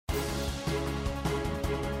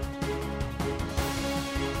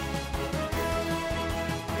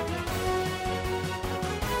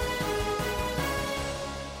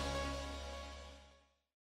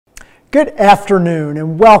Good afternoon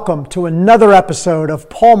and welcome to another episode of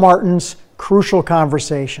Paul Martin's Crucial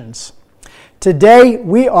Conversations. Today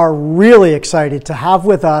we are really excited to have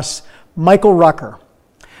with us Michael Rucker.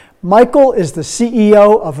 Michael is the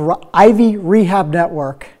CEO of Ivy Rehab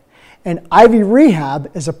Network, and Ivy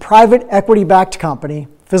Rehab is a private equity-backed company,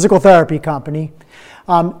 physical therapy company,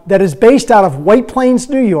 that is based out of White Plains,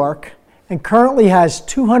 New York, and currently has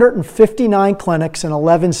 259 clinics in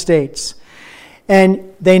 11 states.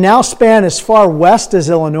 And they now span as far west as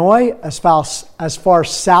Illinois, as far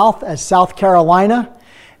south as South Carolina,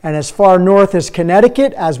 and as far north as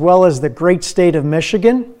Connecticut, as well as the great state of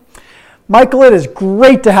Michigan. Michael, it is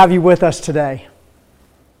great to have you with us today.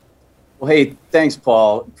 Well, hey, thanks,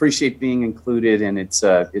 Paul. Appreciate being included, and it's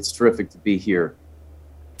terrific to be here.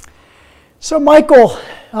 So, Michael,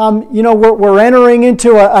 we're entering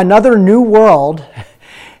into another new world.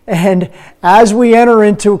 And as we enter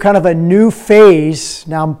into kind of a new phase,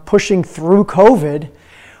 now pushing through COVID,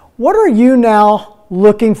 what are you now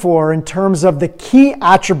looking for in terms of the key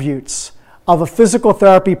attributes of a physical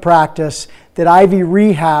therapy practice that Ivy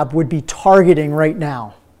Rehab would be targeting right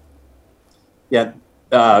now? Yeah,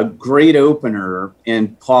 great opener.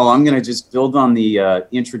 And Paul, I'm going to just build on the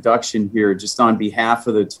introduction here, just on behalf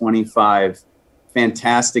of the 25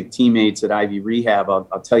 fantastic teammates at Ivy Rehab.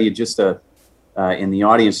 I'll tell you just in the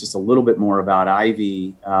audience just a little bit more about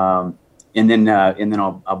Ivy, and then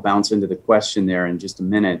I'll bounce into the question there in just a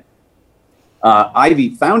minute.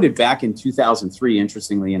 Ivy, founded back in 2003,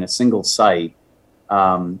 interestingly, in a single site.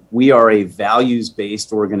 We are a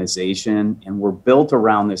values-based organization, and we're built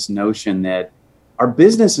around this notion that our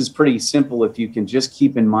business is pretty simple if you can just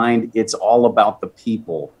keep in mind it's all about the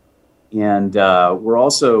people. And we're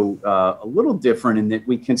also a little different in that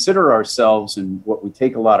we consider ourselves, and what we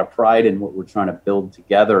take a lot of pride in what we're trying to build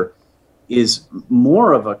together is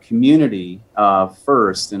more of a community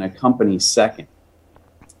first and a company second.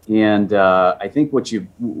 And I think what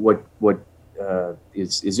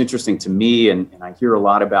is interesting to me, and I hear a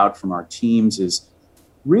lot about from our teams, is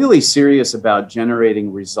really serious about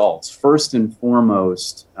generating results first and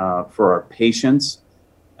foremost for our patients.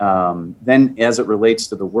 Then as it relates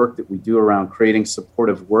to the work that we do around creating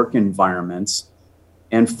supportive work environments,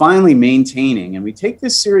 and finally maintaining, and we take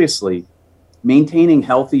this seriously, maintaining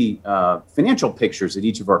healthy financial pictures at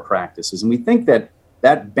each of our practices. And we think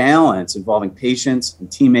that balance involving patients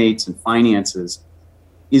and teammates and finances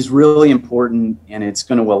is really important, and it's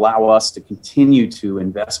going to allow us to continue to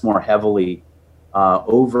invest more heavily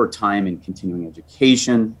over time in continuing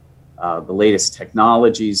education, the latest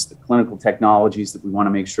technologies, the clinical technologies that we want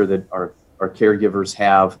to make sure that our caregivers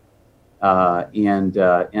have, and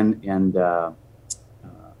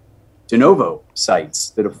de novo sites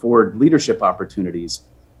that afford leadership opportunities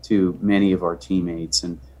to many of our teammates.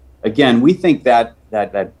 And again, we think that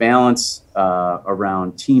balance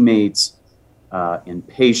around teammates and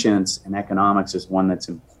patients and economics is one that's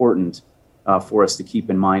important for us to keep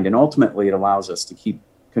in mind. And ultimately, it allows us to keep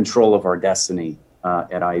control of our destiny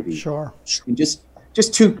at Ivy. Sure. And just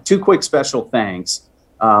two quick special thanks.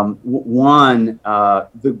 One,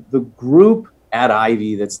 the group at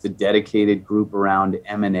Ivy that's the dedicated group around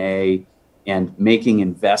M&A and making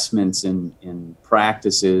investments in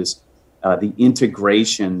practices, the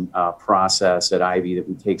integration process at Ivy that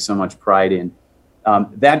we take so much pride in.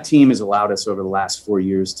 That team has allowed us over the last 4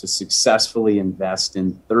 years to successfully invest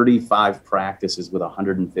in 35 practices with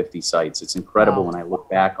 150 sites. It's incredible. Wow. When I look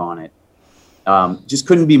back on it. Just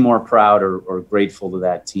couldn't be more proud or grateful to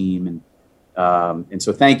that team. And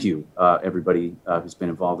so thank you, everybody who's been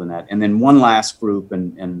involved in that. And then one last group,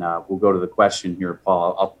 and we'll go to the question here,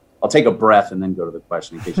 Paul. I'll take a breath and then go to the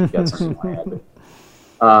question in case you've got something to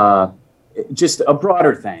add. Just a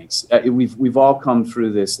broader thanks. We've all come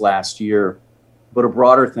through this last year, but a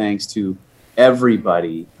broader thanks to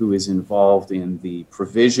everybody who is involved in the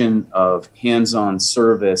provision of hands-on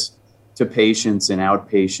service to patients in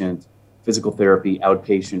outpatient physical therapy,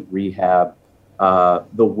 outpatient rehab,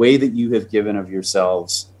 the way that you have given of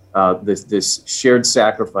yourselves, this shared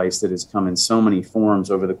sacrifice that has come in so many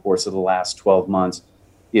forms over the course of the last 12 months.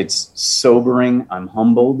 It's sobering. I'm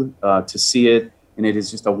humbled to see it. And it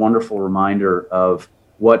is just a wonderful reminder of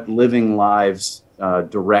what living lives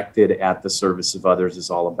directed at the service of others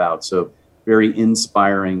is all about. So very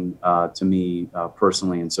inspiring to me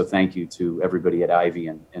personally. And so thank you to everybody at Ivy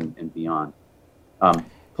and beyond.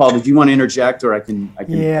 Paul, did you want to interject, or I can?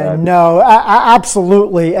 Yeah, no,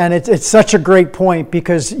 absolutely, and it's such a great point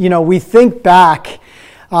because we think back,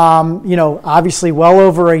 obviously well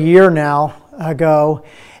over a year now ago,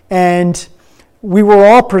 and we were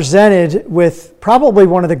all presented with probably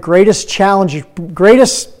one of the greatest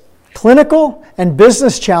clinical and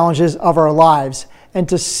business challenges of our lives, and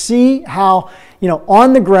to see how,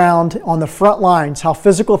 on the ground, on the front lines, how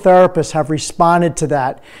physical therapists have responded to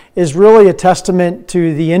that is really a testament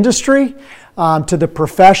to the industry, to the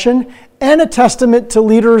profession, and a testament to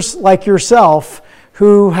leaders like yourself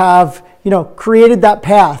who have, created that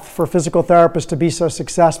path for physical therapists to be so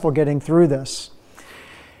successful getting through this.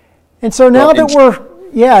 And so now that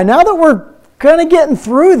we're kind of getting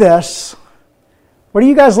through this, what are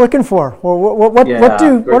you guys looking for? Well, what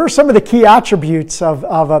are some of the key attributes of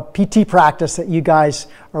a PT practice that you guys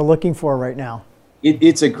are looking for right now?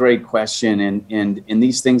 It's a great question, and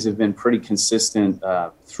these things have been pretty consistent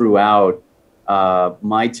throughout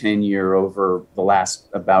my tenure over the last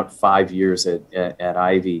about 5 years at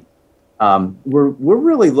Ivy. We're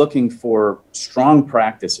really looking for strong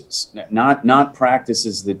practices, not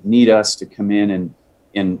practices that need us to come in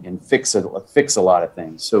and fix a lot of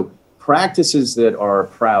things. So practices that are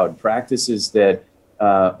proud, practices that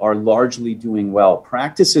are largely doing well,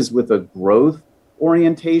 practices with a growth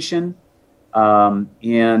orientation,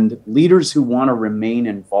 and leaders who want to remain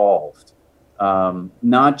involved,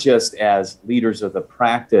 not just as leaders of the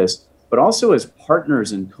practice, but also as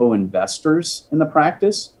partners and co-investors in the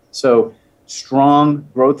practice. So strong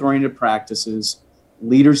growth-oriented practices,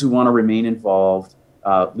 leaders who want to remain involved,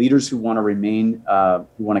 leaders who want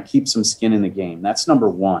to keep some skin in the game. That's number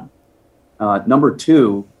one. Number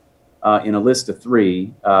two, in a list of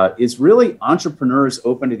three, is really entrepreneurs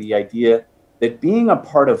open to the idea that being a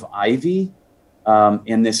part of Ivy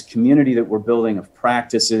in this community that we're building of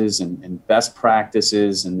practices and best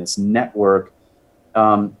practices and this network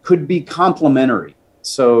could be complementary.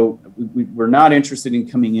 So we're not interested in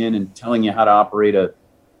coming in and telling you how to operate a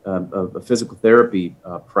physical therapy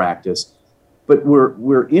practice. But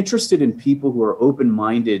we're interested in people who are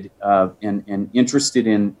open-minded and interested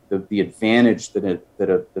in the advantage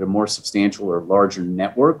that a more substantial or larger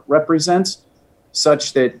network represents,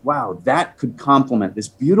 such that, wow, that could complement this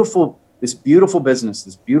beautiful business,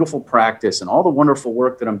 this beautiful practice, and all the wonderful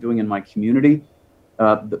work that I'm doing in my community.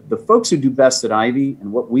 The folks who do best at Ivy,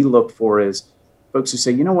 and what we look for is folks who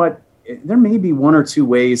say, you know what, there may be one or two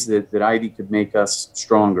ways that Ivy could make us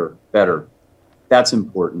stronger, better. That's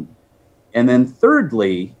important. And then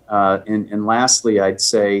thirdly, and lastly, I'd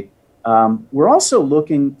say, we're also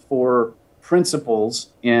looking for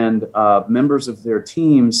principals and members of their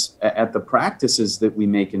teams at the practices that we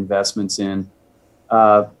make investments in.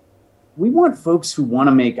 We want folks who want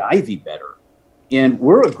to make Ivy better. And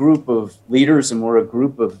we're a group of leaders and we're a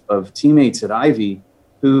group of teammates at Ivy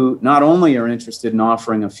who not only are interested in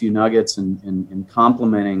offering a few nuggets and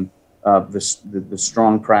complementing the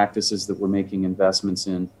strong practices that we're making investments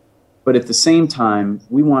in, but at the same time,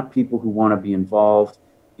 we want people who want to be involved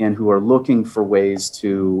and who are looking for ways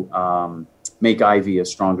to make Ivy a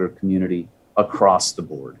stronger community across the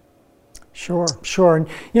board. Sure.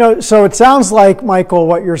 And so it sounds like, Michael,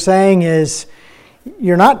 what you're saying is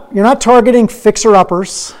you're not targeting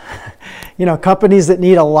fixer-uppers, companies that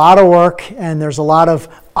need a lot of work and there's a lot of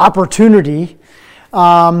opportunity.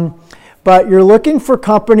 But you're looking for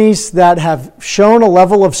companies that have shown a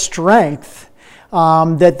level of strength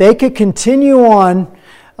that they could continue on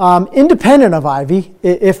independent of Ivy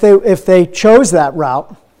if they chose that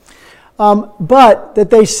route, but that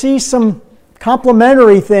they see some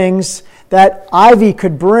complementary things that Ivy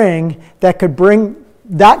could bring that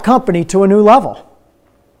company to a new level.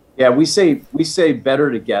 Yeah, we say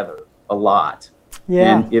better together a lot.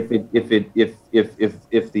 Yeah. And if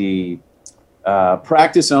the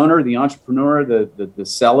practice owner, the entrepreneur, the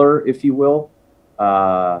seller, if you will,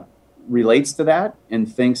 relates to that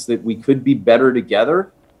and thinks that we could be better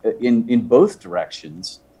together in both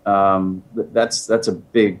directions, that's a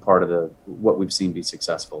big part of what we've seen be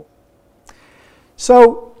successful.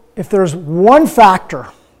 So if there's one factor,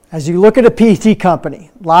 as you look at a PT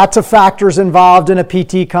company, lots of factors involved in a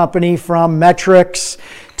PT company, from metrics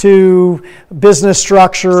to business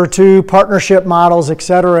structure to partnership models, et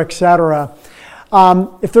cetera, et cetera.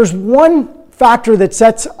 If there's one factor that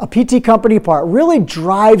sets a PT company apart, really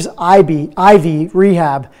drives Ivy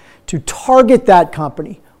Rehab to target that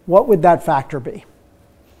company, what would that factor be?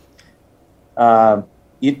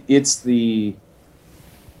 It's the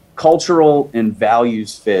cultural and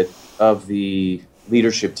values fit of the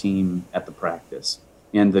leadership team at the practice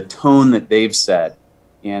and the tone that they've set,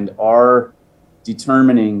 and are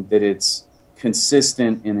determining that it's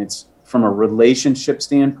consistent and it's, from a relationship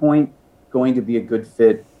standpoint, going to be a good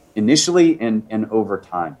fit initially and over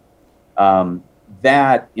time.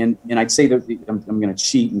 That, and I'd say that I'm going to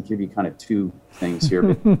cheat and give you kind of two things here,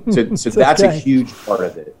 but so that's okay. A huge part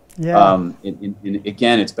of it. Yeah. And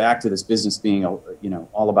again, it's back to this business being,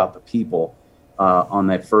 all about the people on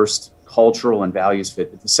that first cultural and values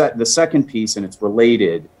fit. The second piece, and it's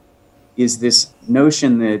related, is this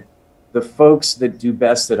notion that the folks that do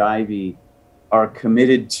best at Ivy are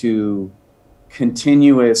committed to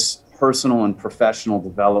continuous personal and professional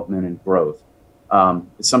development and growth.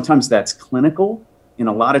 Sometimes that's clinical, and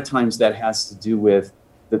a lot of times that has to do with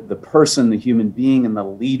the person, the human being, and the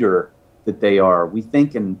leader that they are. We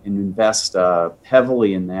think and invest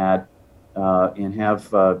heavily in that, and have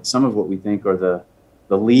some of what we think are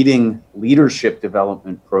the leading leadership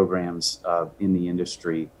development programs in the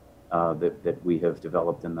industry that we have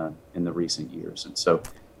developed in the recent years. And so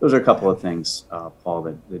those are a couple of things, Paul,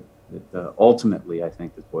 that ultimately I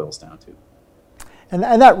think this boils down to. And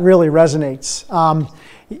that really resonates.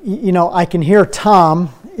 I can hear Tom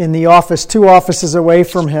in the office, 2 offices away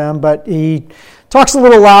from him, but he talks a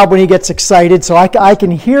little loud when he gets excited, so I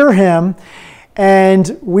can hear him.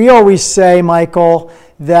 And we always say, Michael,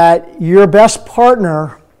 that your best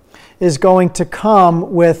partner is going to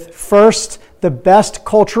come with, first, the best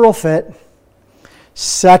cultural fit,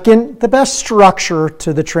 second, the best structure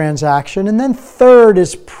to the transaction, and then third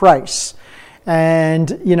is price.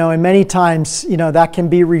 And, and many times, that can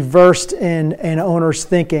be reversed in owners'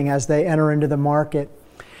 thinking as they enter into the market.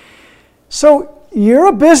 So you're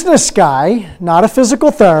a business guy, not a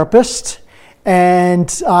physical therapist.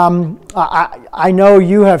 And I know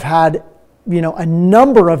you have had, a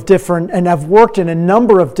number of different, and have worked in a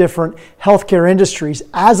number of different healthcare industries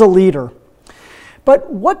as a leader.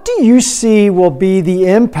 But what do you see will be the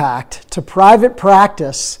impact to private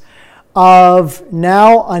practice of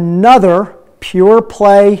now another pure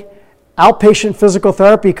play outpatient physical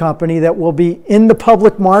therapy company that will be in the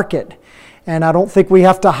public market? And I don't think we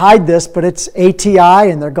have to hide this, but it's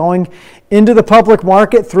ATI, and they're going into the public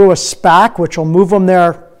market through a SPAC, which will move them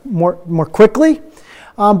there more quickly.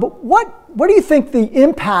 But what do you think the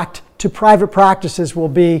impact to private practices will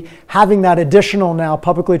be having that additional now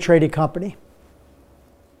publicly traded company?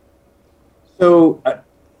 So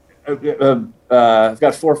I've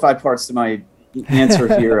got 4 or 5 parts to my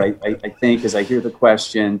answer here, I think, as I hear the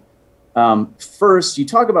question. First, you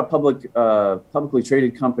talk about publicly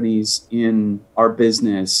traded companies in our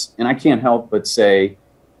business, and I can't help but say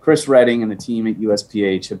Chris Redding and the team at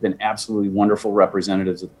USPH have been absolutely wonderful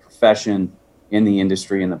representatives of the profession in the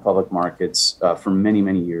industry and the public markets for many,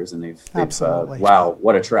 many years, and they've wow,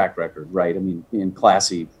 what a track record, right? I mean, in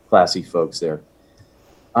classy folks there.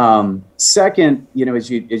 Second, as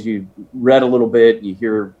you read a little bit, you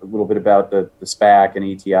hear a little bit about the SPAC and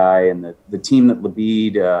ATI and the team that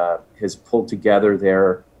Labid has pulled together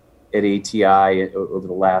there at ATI over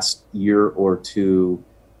the last year or two.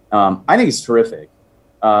 I think it's terrific.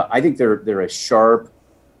 I think they're a sharp,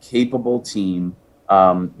 capable team.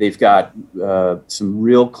 They've got some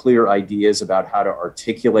real clear ideas about how to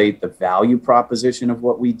articulate the value proposition of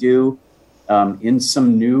what we do. In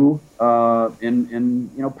some new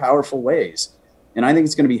and powerful ways, and I think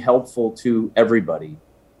it's going to be helpful to everybody.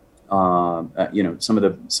 Some of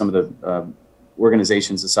the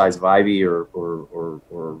organizations the size of Ivy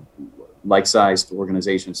or like-sized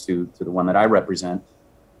organizations to the one that I represent,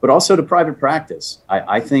 but also to private practice.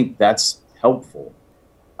 I think that's helpful.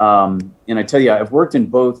 And I tell you, I've worked in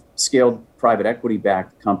both scaled private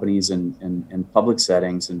equity-backed companies and public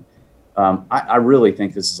settings, and I really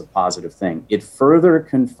think this is a positive thing. It further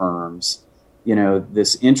confirms,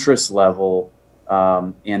 this interest level,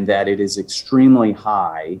 and that it is extremely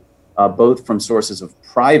high, both from sources of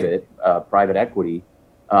private equity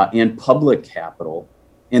and public capital.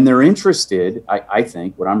 And they're interested, I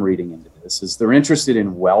think, what I'm reading into this is they're interested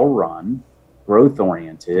in well-run,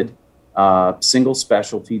 growth-oriented, single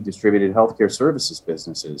specialty distributed healthcare services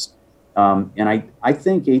businesses. And I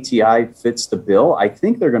think ATI fits the bill. I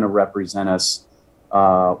think they're going to represent us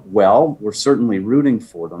well. We're certainly rooting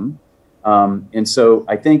for them. And so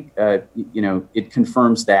I think, it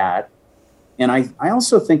confirms that. And I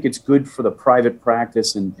also think it's good for the private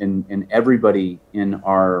practice and everybody in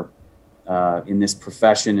our in this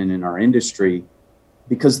profession and in our industry,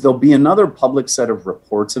 because there'll be another public set of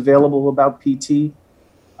reports available about PT.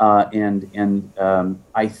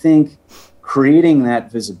 I think creating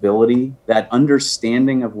that visibility, that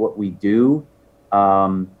understanding of what we do,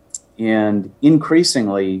 and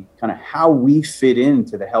increasingly kind of how we fit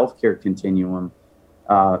into the healthcare continuum,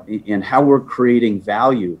 and how we're creating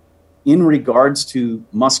value in regards to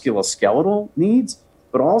musculoskeletal needs,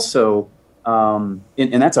 but also, and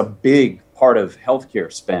that's a big part of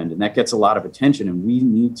healthcare spend, and that gets a lot of attention, and we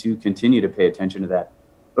need to continue to pay attention to that.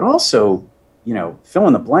 But also, fill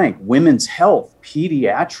in the blank, women's health,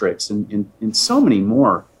 pediatrics, and so many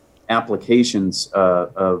more applications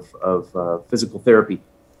of physical therapy.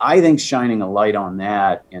 I think shining a light on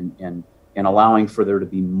that and allowing for there to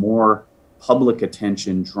be more public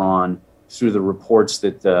attention drawn through the reports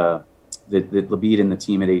that Labid and the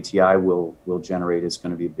team at ATI will generate is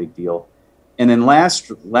going to be a big deal. And then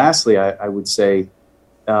lastly, I would say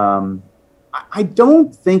I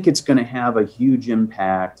don't think it's going to have a huge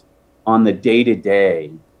impact on the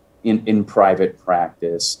day-to-day in private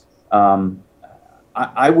practice.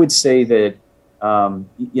 I would say that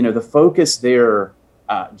the focus there,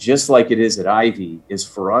 just like it is at Ivy, is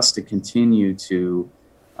for us to continue to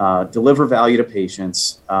deliver value to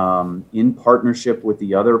patients in partnership with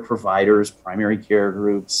the other providers, primary care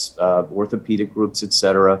groups, orthopedic groups, et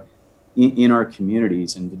cetera, in our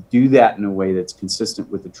communities, and to do that in a way that's consistent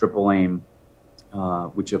with the triple aim,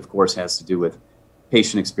 which of course has to do with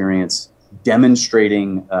patient experience,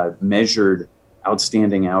 demonstrating measured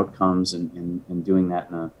outstanding outcomes, and doing that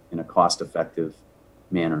in a cost-effective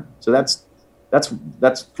manner. So that's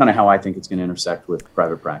kind of how I think it's going to intersect with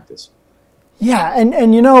private practice. Yeah, and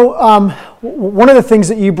one of the things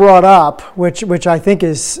that you brought up, which I think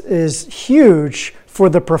is huge for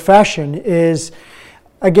the profession, is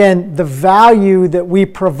again the value that we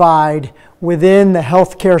provide within the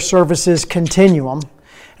healthcare services continuum.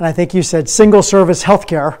 And I think you said single service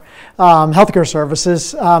healthcare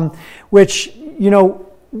services, which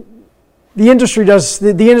the industry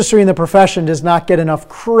and the profession does not get enough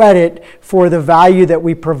credit for the value that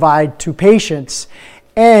we provide to patients.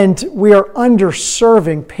 And we are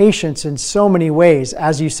underserving patients in so many ways,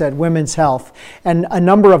 as you said, women's health, and a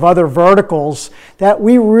number of other verticals that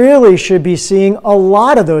we really should be seeing a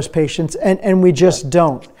lot of those patients, and we just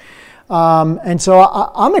don't. And so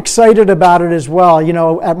I'm excited about it as well.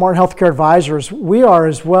 At Martin Healthcare Advisors, we are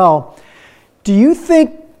as well. Do you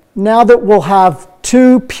think now that we'll have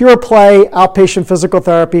two pure play outpatient physical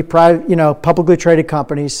therapy, publicly traded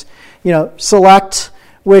companies, Select,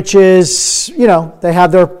 which is, they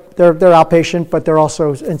have their outpatient, but they're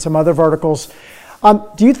also in some other verticals.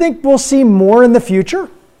 Do you think we'll see more in the future?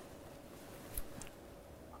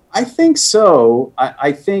 I think so.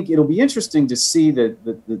 I think it'll be interesting to see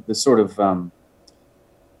the sort of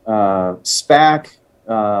SPAC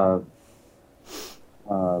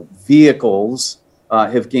vehicles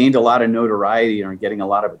have gained a lot of notoriety and are getting a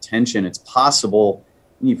lot of attention. It's possible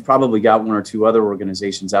you've probably got one or two other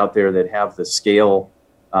organizations out there that have the scale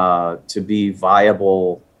to be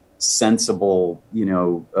viable, sensible,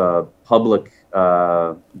 public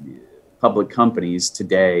companies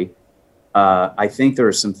today. I think there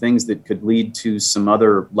are some things that could lead to some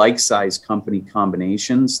other like-size company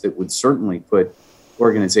combinations that would certainly put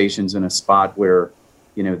organizations in a spot where,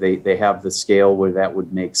 they have the scale where that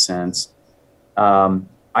would make sense.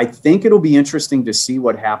 I think it'll be interesting to see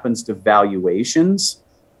what happens to valuations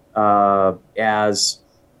as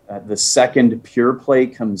the second pure play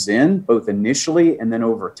comes in, both initially and then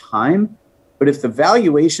over time. But if the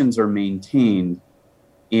valuations are maintained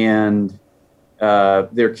and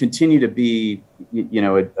there continue to be,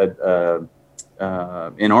 an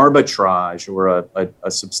arbitrage or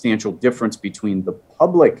a substantial difference between the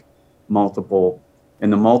public multiple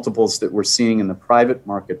and the multiples that we're seeing in the private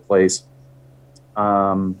marketplace,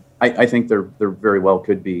 I think there very well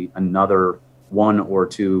could be another one or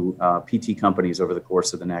two PT companies over the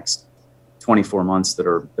course of the next 24 months that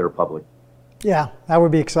are public. Yeah, that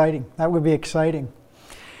would be exciting.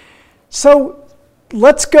 So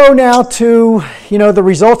let's go now to, the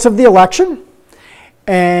results of the election.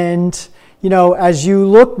 And, as you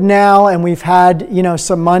look now, and we've had,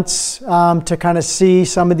 some months to kind of see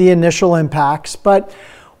some of the initial impacts, but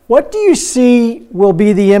what do you see will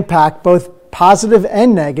be the impact, both positive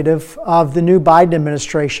and negative, of the new Biden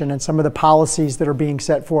administration and some of the policies that are being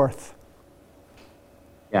set forth?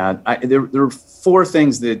 Yeah, there are four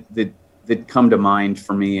things that come to mind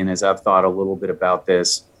for me, and as I've thought a little bit about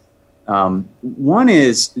this. One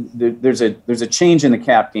is there's a change in the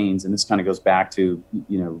cap gains, and this kind of goes back to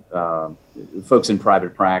folks in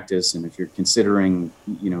private practice, and if you're considering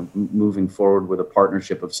moving forward with a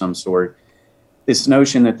partnership of some sort, this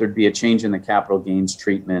notion that there'd be a change in the capital gains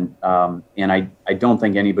treatment, and I don't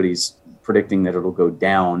think anybody's predicting that it'll go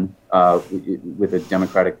down with a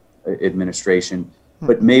Democratic administration,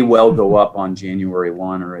 but may well go up on January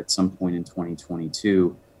 1 or at some point in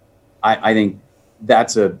 2022. I think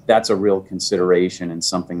that's a real consideration and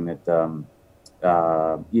something that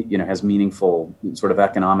has meaningful sort of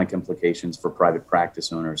economic implications for private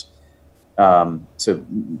practice owners. So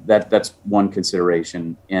that's one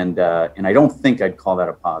consideration, and I don't think I'd call that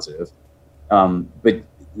a positive. But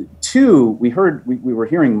Two, we were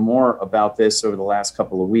hearing more about this over the last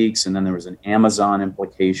couple of weeks, and then there was an Amazon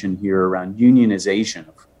implication here around unionization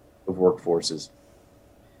of workforces.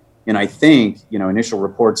 And I think, initial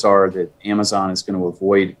reports are that Amazon is going to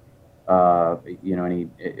avoid, any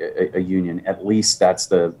a union. At least that's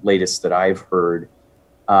the latest that I've heard.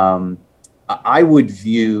 I would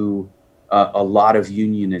view a lot of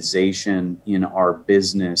unionization in our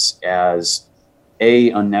business as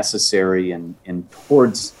unnecessary and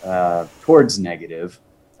towards negative.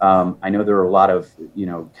 I know there are a lot of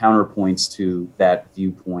counterpoints to that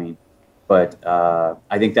viewpoint, but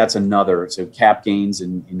I think that's another. So cap gains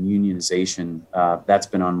and unionization, that's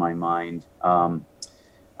been on my mind.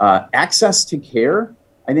 Access to care,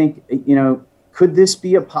 I think, could this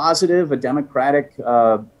be a positive, a democratic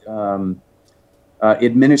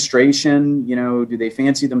administration? Do they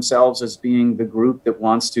fancy themselves as being the group that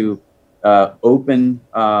wants to open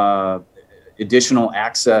additional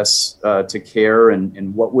access to care,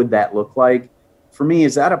 and what would that look like? For me,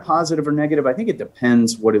 is that a positive or negative? I think it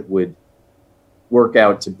depends what it would work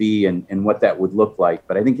out to be and what that would look like.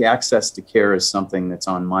 But I think access to care is something that's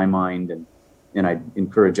on my mind, and I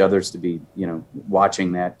encourage others to be,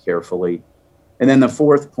 watching that carefully. And then the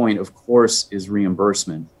fourth point, of course, is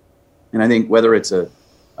reimbursement. And I think whether it's a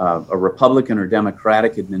Republican or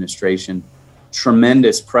Democratic administration,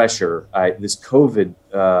 tremendous pressure. This COVID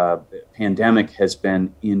pandemic has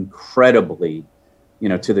been incredibly,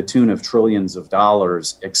 to the tune of trillions of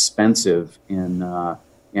dollars, expensive, and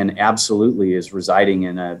absolutely is residing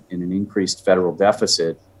in an increased federal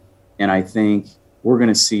deficit. And I think we're going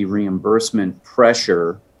to see reimbursement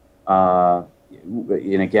pressure. And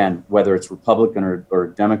again, whether it's Republican or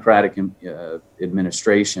Democratic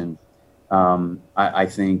administration, I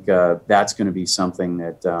think that's going to be something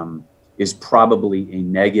that is probably a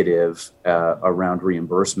negative around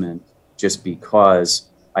reimbursement, just because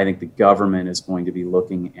I think the government is going to be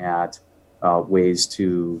looking at ways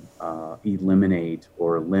to eliminate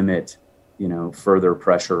or limit, further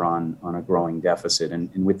pressure on a growing deficit.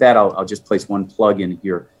 And with that, I'll just place one plug in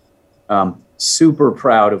here. Super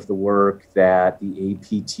proud of the work that the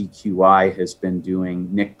APTQI has been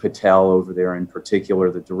doing. Nick Patel over there in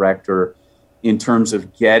particular, the director, in terms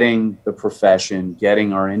of getting the profession,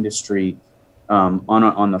 getting our industry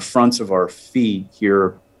on the fronts of our feet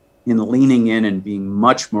here, in leaning in and being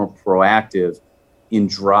much more proactive in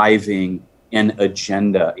driving an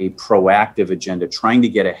agenda, a proactive agenda, trying to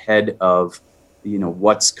get ahead of,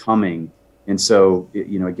 what's coming. And so,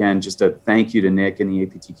 again, just a thank you to Nick and the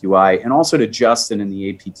APTQI, and also to Justin and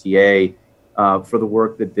the APTA for the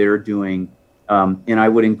work that they're doing. And I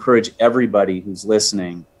would encourage everybody who's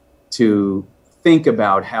listening to think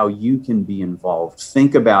about how you can be involved.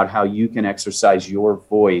 Think about how you can exercise your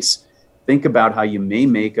voice. Think about how you may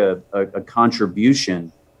make a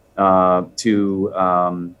contribution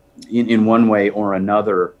to, in one way or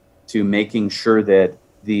another, to making sure that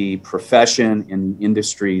the profession and the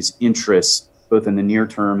industry's interests, both in the near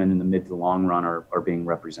term and in the mid to long run, are being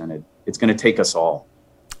represented. It's going to take us all.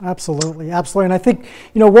 Absolutely, absolutely. And I think,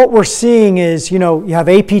 what we're seeing is, you have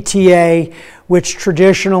APTA, which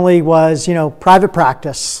traditionally was, private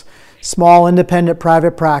practice, small independent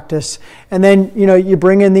private practice. And then, you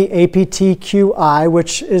bring in the APTQI,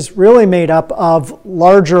 which is really made up of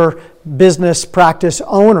larger business practice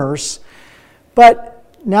owners, but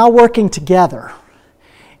now working together.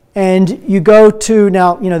 And you go to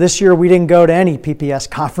now, this year we didn't go to any PPS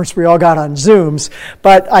conference. We all got on Zooms.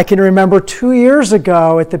 But I can remember 2 years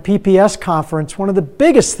ago at the PPS conference, one of the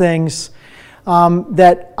biggest things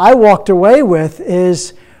that I walked away with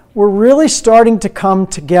is we're really starting to come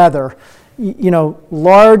together.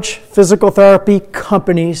 Large physical therapy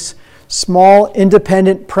companies, small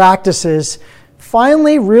independent practices,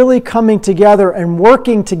 finally really coming together and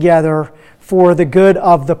working together for the good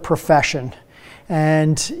of the profession.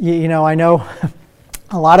 And, I know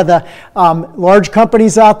a lot of the large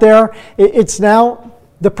companies out there, it's now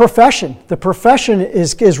the profession. The profession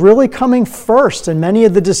is really coming first in many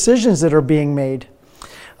of the decisions that are being made.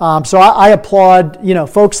 So I applaud,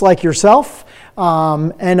 folks like yourself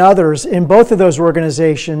and others in both of those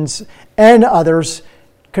organizations and others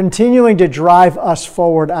continuing to drive us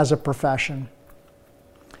forward as a profession.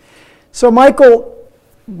 So, Michael,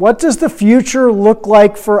 what does the future look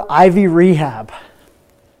like for Ivy Rehab?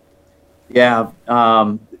 Yeah,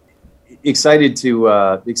 excited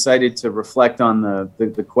to reflect on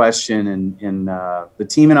the question, and the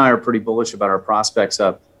team and I are pretty bullish about our prospects.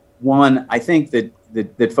 One, I think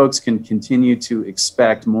that folks can continue to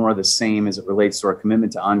expect more of the same as it relates to our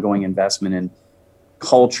commitment to ongoing investment in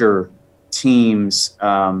culture, teams,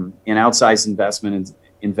 and outsized investment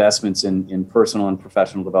investments in personal and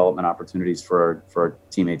professional development opportunities for our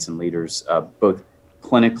teammates and leaders, both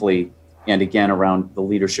clinically and again around the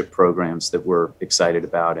leadership programs that we're excited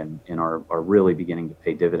about and are really beginning to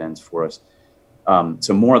pay dividends for us.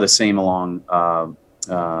 So more of the same along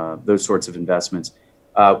those sorts of investments.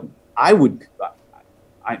 I'm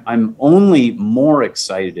only more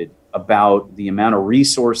excited about the amount of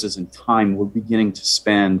resources and time we're beginning to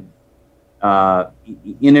spend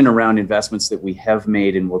in and around investments that we have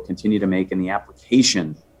made and will continue to make in the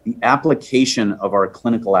application of our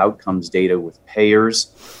clinical outcomes data with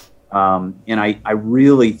payers. And I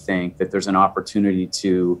really think that there's an opportunity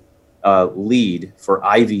to lead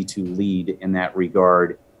in that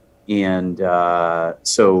regard. And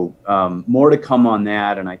so more to come on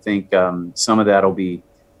that. And I think some of that will be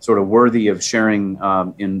sort of worthy of sharing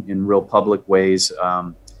in real public ways.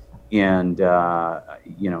 So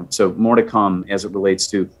more to come as it relates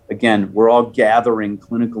to, again, we're all gathering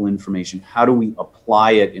clinical information. How do we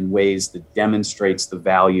apply it in ways that demonstrates the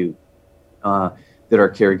value that our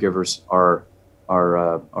caregivers are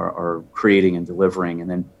creating and delivering? And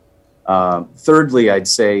then thirdly, I'd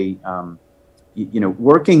say,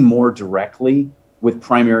 working more directly with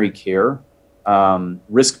primary care,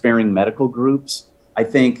 risk-bearing medical groups. I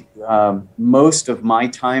think most of my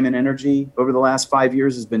time and energy over the last 5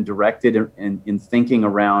 years has been directed in thinking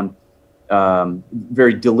around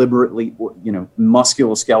very deliberately,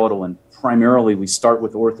 musculoskeletal, and primarily we start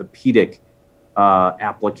with orthopedic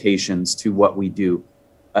applications to what we do.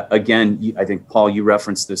 Again, I think, Paul, you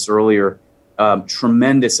referenced this earlier,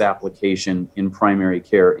 tremendous application in primary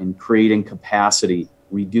care in creating capacity,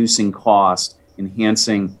 reducing cost,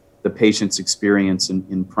 enhancing the patient's experience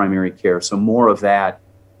in primary care. So more of that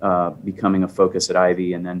becoming a focus at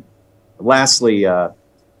Ivy. And then lastly, I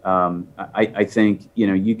think,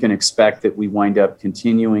 you can expect that we wind up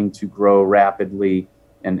continuing to grow rapidly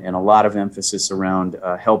and a lot of emphasis around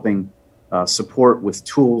helping support with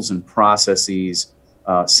tools and processes,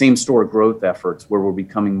 same-store growth efforts where we're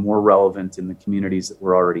becoming more relevant in the communities that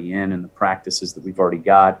we're already in and the practices that we've already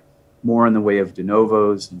got, more in the way of de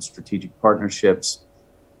novos and strategic partnerships.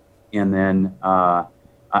 And then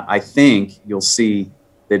I think you'll see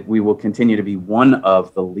that we will continue to be one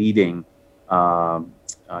of the leading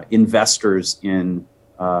investors in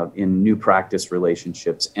new practice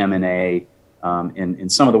relationships, M&A,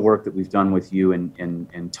 and some of the work that we've done with you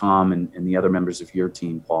and Tom and the other members of your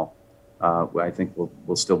team, Paul. I think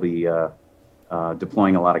we'll still be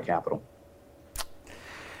deploying a lot of capital.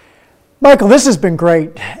 Michael, this has been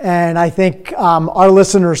great, and I think our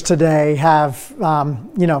listeners today have,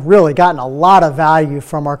 really gotten a lot of value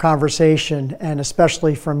from our conversation, and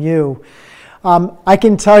especially from you. I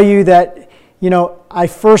can tell you that, I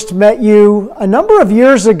first met you a number of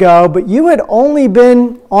years ago, but you had only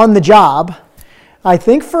been on the job, I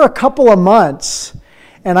think, for a couple of months,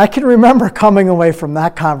 and I can remember coming away from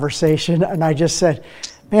that conversation, and I just said,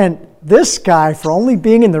 man, this guy, for only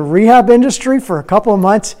being in the rehab industry for a couple of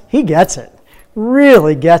months, he gets it,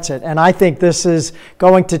 really gets it. And I think this is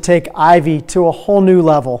going to take Ivy to a whole new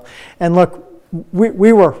level. And look,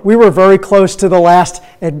 we were very close to the last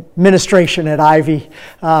administration at Ivy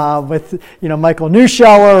with Michael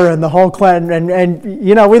Neuscheller and the whole clan, and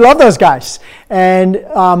we love those guys. And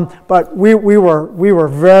but we were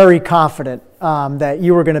very confident that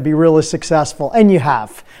you were going to be really successful, and you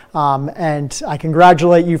have. And I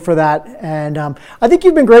congratulate you for that. And I think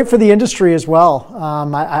you've been great for the industry as well.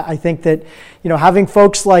 I think that having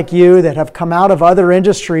folks like you that have come out of other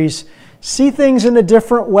industries see things in a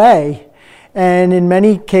different way. And in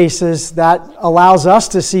many cases, that allows us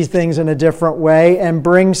to see things in a different way and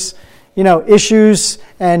brings, issues,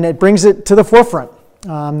 and it brings it to the forefront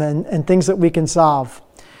and things that we can solve.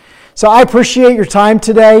 So I appreciate your time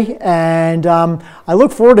today, and I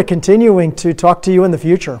look forward to continuing to talk to you in the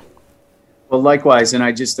future. Well, likewise, and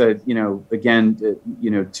I just, again,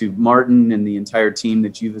 to Martin and the entire team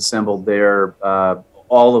that you've assembled there,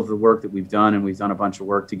 all of the work that we've done, and we've done a bunch of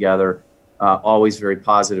work together. Always very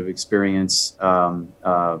positive experience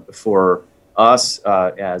for us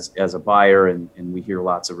as a buyer, and we hear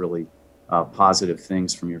lots of really positive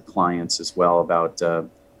things from your clients as well about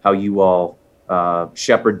how you all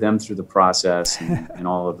shepherd them through the process and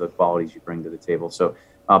all of the qualities you bring to the table. So,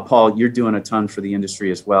 Paul, you're doing a ton for the industry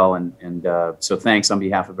as well, and so thanks on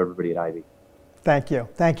behalf of everybody at Ivy. Thank you.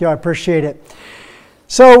 I appreciate it.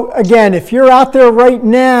 So again, if you're out there right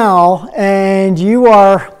now and you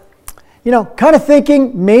are kind of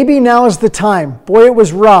thinking maybe now is the time. Boy, it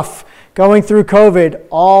was rough going through COVID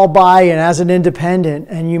all by and as an independent,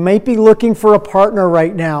 and you might be looking for a partner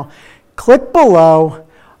right now. Click below.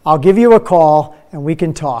 I'll give you a call and we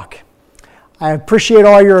can talk. I appreciate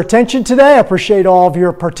all your attention today. I appreciate all of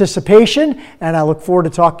your participation, and I look forward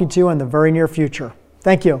to talking to you in the very near future.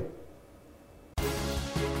 Thank you.